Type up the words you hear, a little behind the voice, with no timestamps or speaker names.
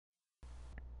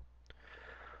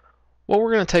What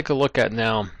we're going to take a look at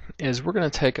now is we're going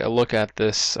to take a look at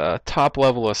this top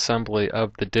level assembly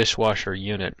of the dishwasher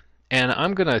unit. And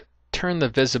I'm going to turn the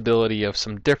visibility of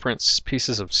some different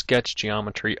pieces of sketch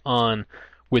geometry on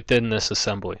within this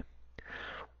assembly.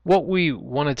 What we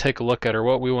want to take a look at, or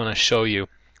what we want to show you,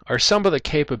 are some of the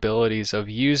capabilities of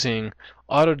using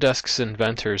Autodesk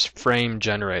Inventor's frame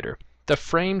generator. The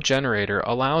frame generator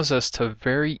allows us to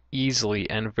very easily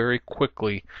and very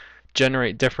quickly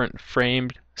generate different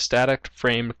static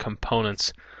framed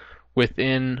components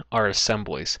within our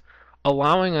assemblies,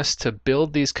 allowing us to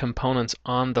build these components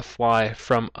on the fly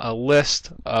from a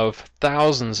list of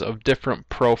thousands of different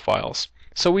profiles.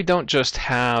 So we don't just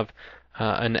have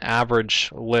an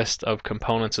average list of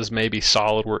components as maybe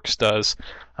SolidWorks does,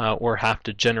 or have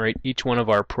to generate each one of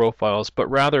our profiles, but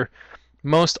rather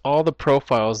most all the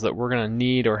profiles that we're going to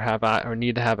need or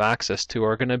need to have access to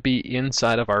are going to be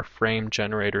inside of our frame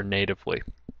generator natively.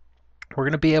 We're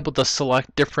going to be able to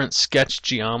select different sketch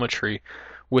geometry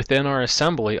within our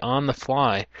assembly on the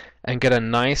fly and get a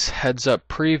nice heads-up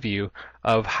preview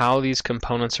of how these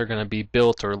components are going to be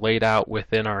built or laid out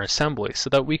within our assembly, so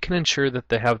that we can ensure that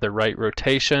they have the right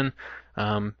rotation,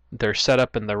 they're set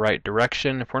up in the right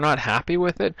direction. If we're not happy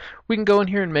with it, we can go in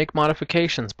here and make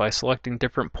modifications by selecting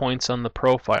different points on the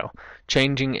profile,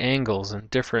 changing angles and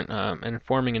different, and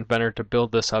forming Inventor to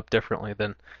build this up differently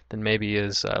than maybe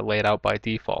is laid out by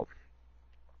default.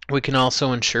 We can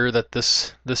also ensure that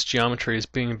this geometry is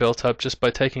being built up just by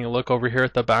taking a look over here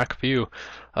at the back view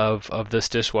of this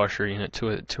dishwasher unit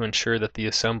to ensure that the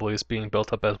assembly is being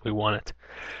built up as we want it.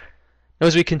 Now,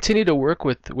 as we continue to work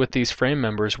with these frame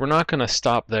members, we're not going to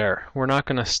stop there. We're not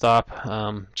going to stop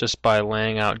just by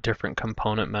laying out different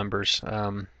component members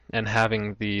and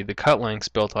having the cut lengths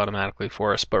built automatically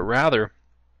for us, but rather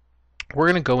we're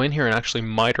going to go in here and actually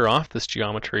miter off this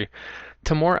geometry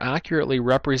to more accurately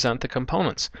represent the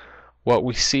components. What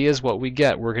we see is what we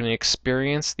get. We're going to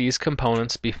experience these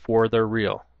components before they're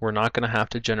real. We're not going to have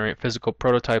to generate physical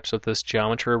prototypes of this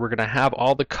geometry. We're going to have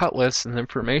all the cut lists and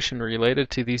information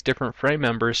related to these different frame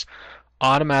members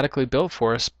automatically built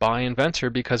for us by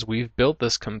Inventor, because we've built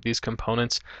these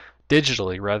components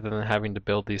digitally rather than having to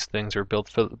build these things or build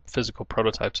physical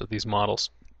prototypes of these models.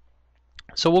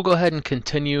 So we'll go ahead and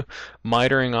continue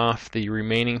mitering off the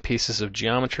remaining pieces of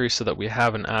geometry so that we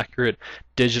have an accurate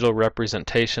digital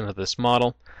representation of this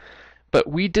model. But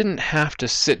we didn't have to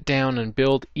sit down and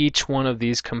build each one of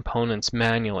these components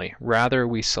manually. Rather,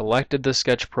 we selected the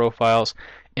sketch profiles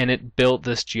and it built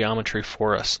this geometry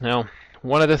for us. Now,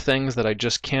 one of the things that I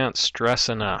just can't stress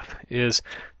enough is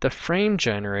the frame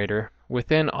generator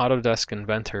within Autodesk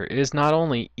Inventor is not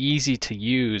only easy to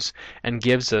use and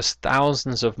gives us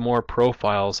thousands of more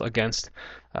profiles against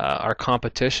our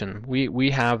competition. We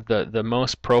have the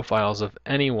most profiles of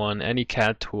any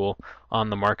CAD tool on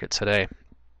the market today.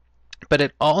 But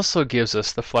it also gives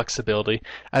us the flexibility,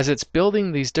 as it's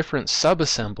building these different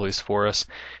sub-assemblies for us.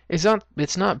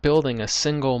 It's not building a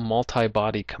single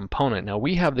multi-body component. Now,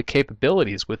 we have the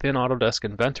capabilities within Autodesk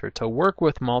Inventor to work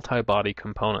with multi-body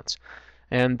components.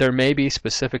 And there may be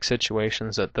specific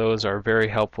situations that those are very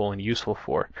helpful and useful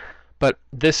for, but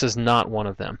this is not one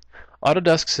of them.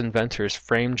 Autodesk Inventor's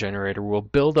frame generator will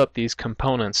build up these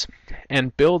components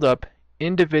and build up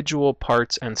individual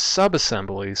parts and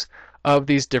sub-assemblies of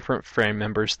these different frame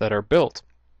members that are built.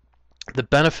 The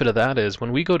benefit of that is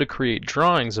when we go to create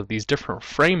drawings of these different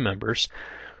frame members,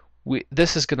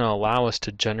 this is going to allow us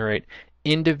to generate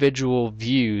individual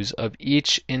views of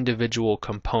each individual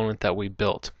component that we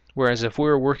built. Whereas if we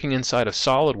were working inside of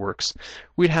SolidWorks,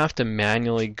 we'd have to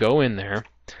manually go in there,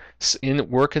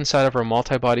 work inside of our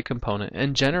multi-body component,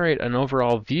 and generate an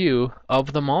overall view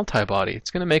of the multi-body. It's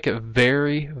going to make it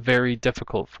very, very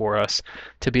difficult for us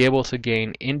to be able to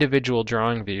gain individual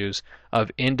drawing views of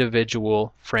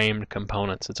individual framed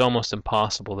components. It's almost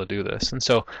impossible to do this. And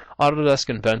so Autodesk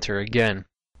Inventor, again,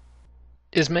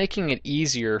 is making it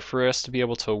easier for us to be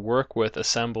able to work with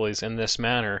assemblies in this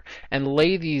manner and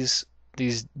lay these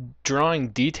drawing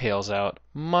details out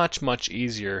much, much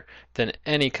easier than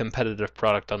any competitive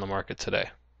product on the market today.